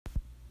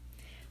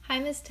Hi,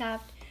 Miss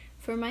Taft.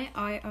 For my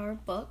IR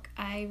book,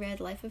 I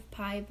read Life of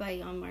Pi by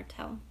Jan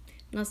Martel,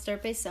 and I'll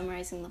start by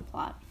summarizing the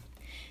plot.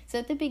 So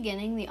at the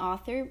beginning, the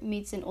author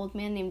meets an old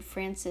man named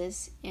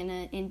Francis in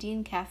an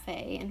Indian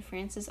cafe, and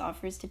Francis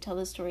offers to tell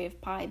the story of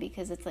Pi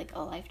because it's like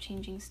a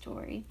life-changing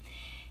story.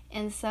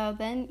 And so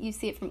then you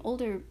see it from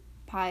older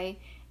Pi,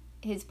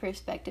 his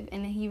perspective,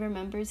 and he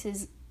remembers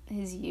his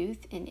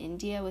youth in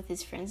India with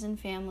his friends and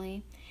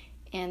family,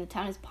 and the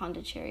town is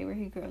Pondicherry, where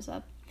he grows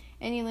up.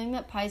 And you learn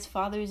that Pi's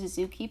father is a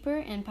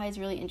zookeeper, and Pi's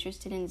really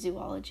interested in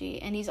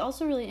zoology. And he's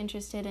also really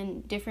interested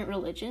in different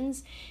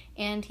religions,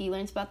 and he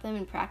learns about them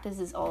and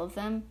practices all of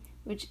them,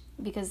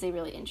 because they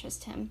really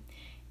interest him.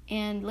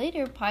 And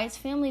later, Pi's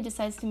family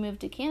decides to move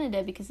to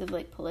Canada because of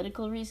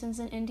political reasons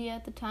in India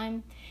at the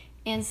time.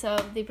 And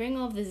so they bring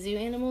all of the zoo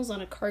animals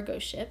on a cargo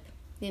ship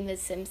named the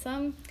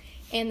Simsum,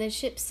 and the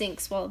ship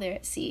sinks while they're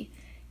at sea.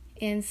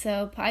 And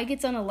so Pi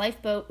gets on a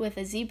lifeboat with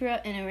a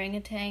zebra, an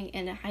orangutan,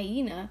 and a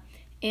hyena,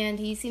 and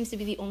he seems to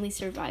be the only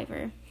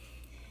survivor.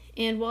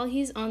 And while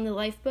he's on the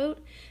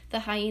lifeboat, the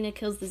hyena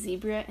kills the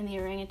zebra and the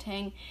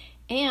orangutan,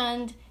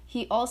 and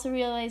he also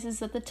realizes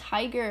that the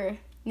tiger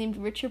named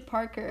Richard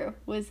Parker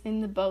was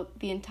in the boat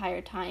the entire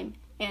time,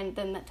 and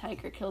then that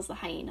tiger kills the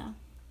hyena.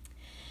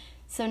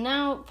 So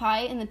now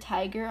Pi and the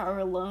tiger are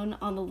alone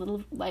on the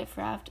little life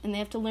raft, and they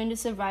have to learn to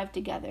survive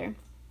together.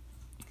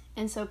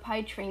 And so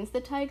Pi trains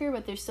the tiger,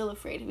 but they're still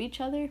afraid of each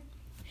other.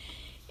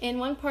 In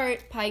one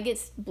part, Pi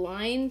gets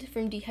blind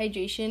from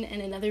dehydration,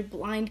 and another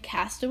blind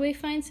castaway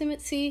finds him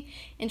at sea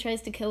and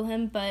tries to kill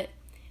him, but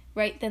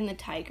right then the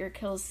tiger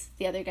kills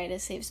the other guy to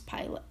save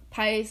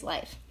Pi's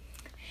life.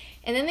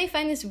 And then they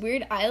find this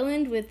weird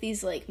island with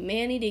these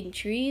man-eating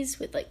trees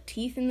with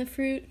teeth in the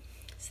fruit.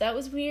 So that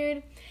was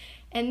weird.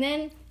 And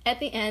then at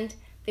the end,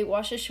 they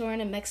wash ashore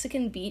on a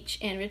Mexican beach,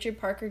 and Richard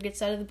Parker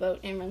gets out of the boat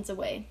and runs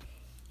away.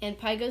 And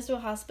Pi goes to a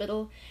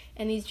hospital,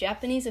 and these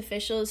Japanese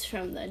officials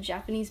from the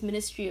Japanese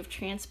Ministry of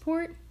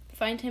Transport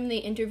find him, they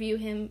interview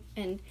him,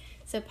 and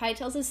so Pi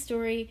tells his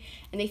story,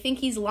 and they think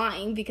he's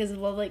lying because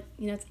of all,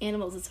 it's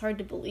animals, it's hard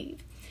to believe.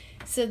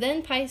 So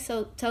then Pi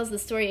tells the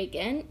story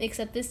again,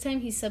 except this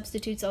time he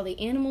substitutes all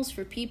the animals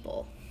for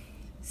people.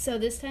 So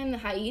this time the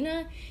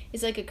hyena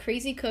is like a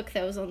crazy cook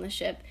that was on the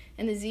ship,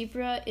 and the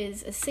zebra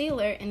is a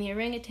sailor, and the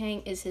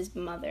orangutan is his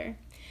mother.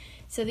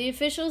 So the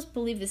officials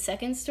believe the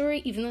second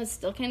story, even though it's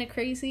still kind of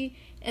crazy,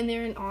 and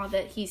they're in awe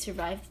that he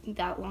survived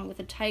that long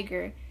with a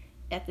tiger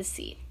at the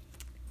sea.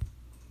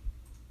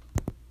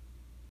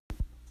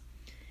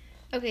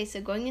 Okay,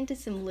 so going into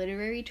some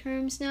literary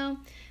terms now,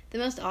 the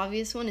most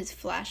obvious one is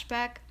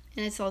flashback,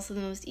 and it's also the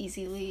most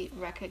easily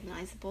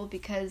recognizable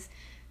because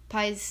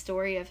Pi's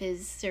story of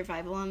his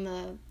survival on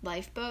the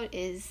lifeboat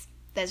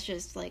that's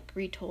just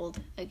retold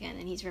again,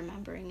 and he's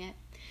remembering it.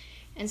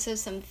 And so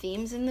some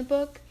themes in the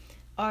book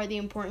are the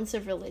importance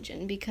of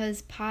religion,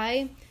 because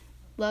Pi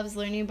loves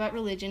learning about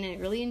religion and it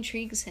really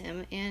intrigues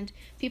him, and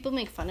people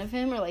make fun of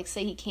him or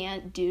say he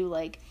can't do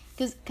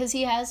because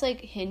he has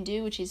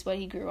Hindu, which is what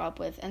he grew up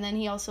with, and then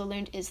he also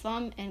learned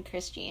Islam and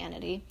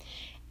Christianity,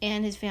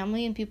 and his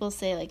family and people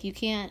say you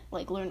can't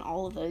learn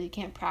all of those, you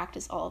can't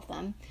practice all of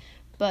them.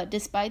 But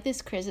despite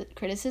this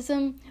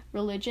criticism,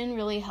 religion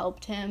really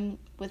helped him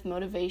with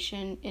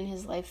motivation in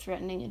his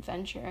life-threatening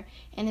adventure,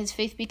 and his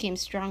faith became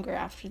stronger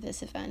after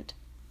this event.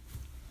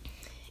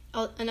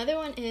 Another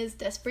one is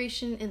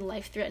desperation in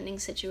life-threatening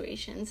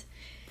situations.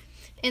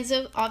 And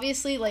so,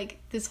 obviously,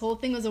 this whole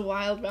thing was a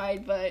wild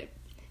ride, but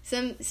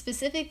some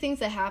specific things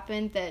that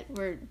happened that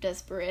were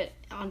desperate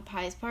on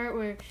Pi's part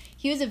were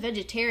he was a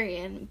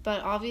vegetarian, but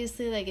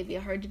obviously, it'd be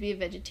hard to be a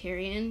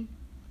vegetarian,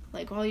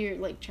 while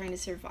you're, trying to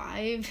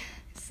survive.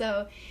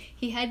 So,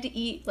 he had to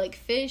eat,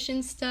 fish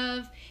and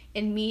stuff,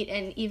 and meat,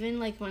 and even,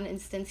 one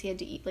instance, he had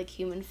to eat,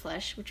 human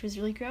flesh, which was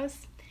really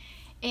gross.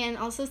 And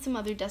also some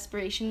other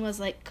desperation was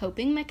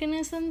coping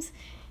mechanisms.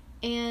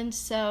 And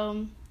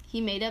so he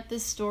made up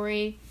this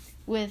story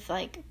with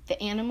the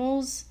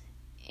animals,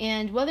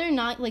 and whether or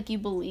not you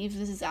believe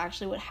this is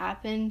actually what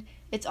happened,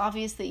 it's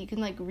obvious that you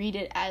can read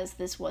it as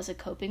this was a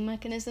coping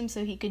mechanism,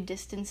 so he could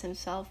distance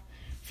himself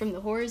from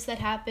the horrors that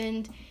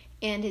happened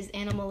and his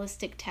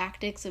animalistic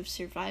tactics of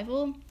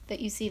survival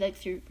that you see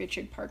through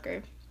Richard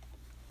Parker.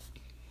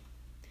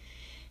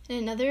 And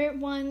another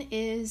one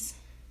is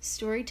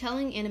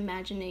storytelling and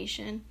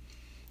imagination.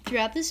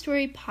 Throughout the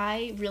story,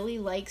 Pi really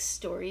likes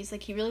stories.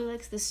 he really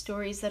likes the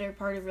stories that are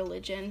part of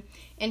religion,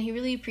 and he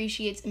really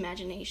appreciates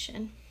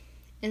imagination.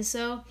 And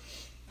so,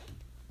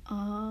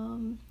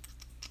 Pi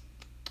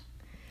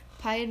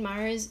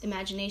admires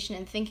imagination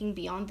and thinking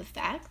beyond the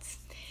facts.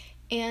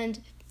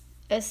 And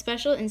a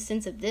special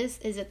instance of this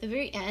is at the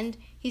very end,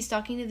 he's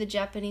talking to the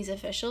Japanese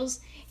officials,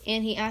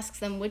 and he asks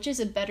them which is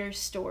a better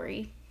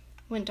story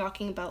when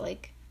talking about,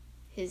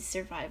 his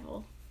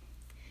survival.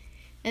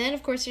 And then,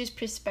 of course, there's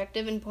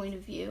perspective and point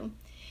of view.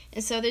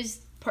 And so there's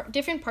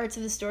different parts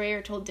of the story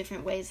are told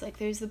different ways.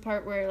 There's the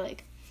part where,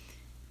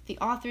 the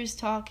author's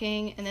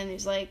talking, and then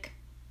there's,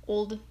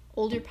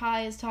 older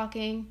Pi is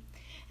talking.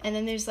 And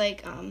then there's,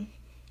 the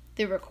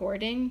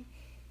recording,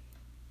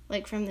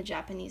 from the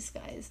Japanese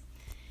guys.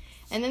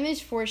 And then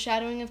there's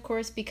foreshadowing, of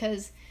course,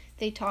 because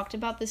they talked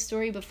about the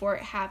story before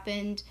it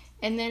happened.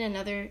 And then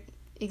another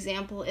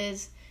example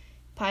is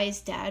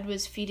Pai's dad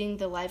was feeding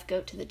the live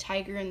goat to the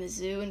tiger in the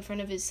zoo in front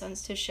of his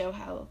sons to show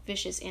how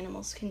vicious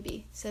animals can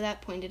be. So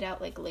that pointed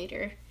out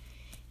later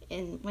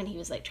when he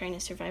was trying to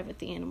survive with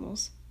the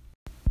animals.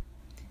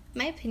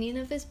 My opinion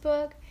of this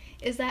book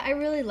is that I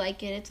really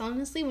like it. It's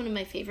honestly one of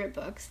my favorite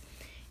books.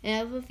 And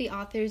I love the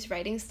author's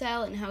writing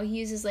style and how he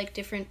uses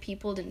different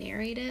people to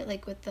narrate it,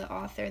 with the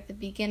author at the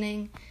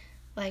beginning,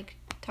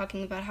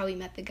 talking about how he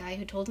met the guy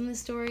who told him the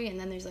story, and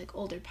then there's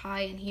older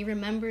Pai and he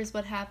remembers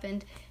what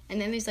happened, and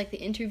then there's the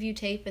interview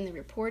tape and the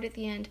report at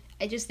the end.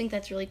 I just think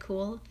that's really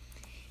cool,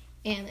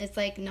 and it's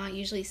not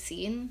usually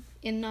seen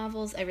in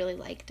novels. I really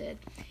liked it.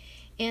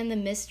 And the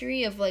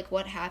mystery of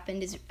what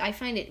happened I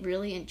find it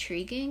really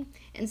intriguing,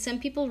 and some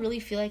people really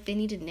feel like they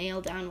need to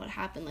nail down what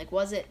happened.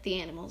 Was it the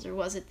animals or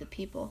was it the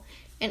people?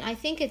 And I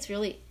think it's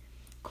really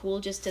cool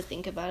just to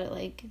think about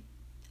it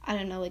I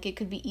don't know, it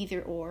could be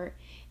either or.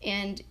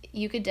 And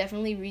you could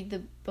definitely read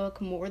the book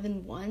more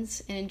than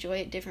once and enjoy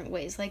it different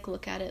ways.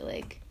 Look at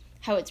it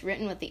how it's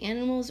written with the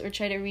animals, or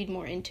try to read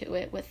more into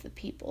it with the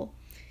people.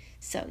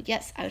 So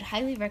yes, I would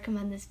highly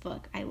recommend this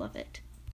book. I love it.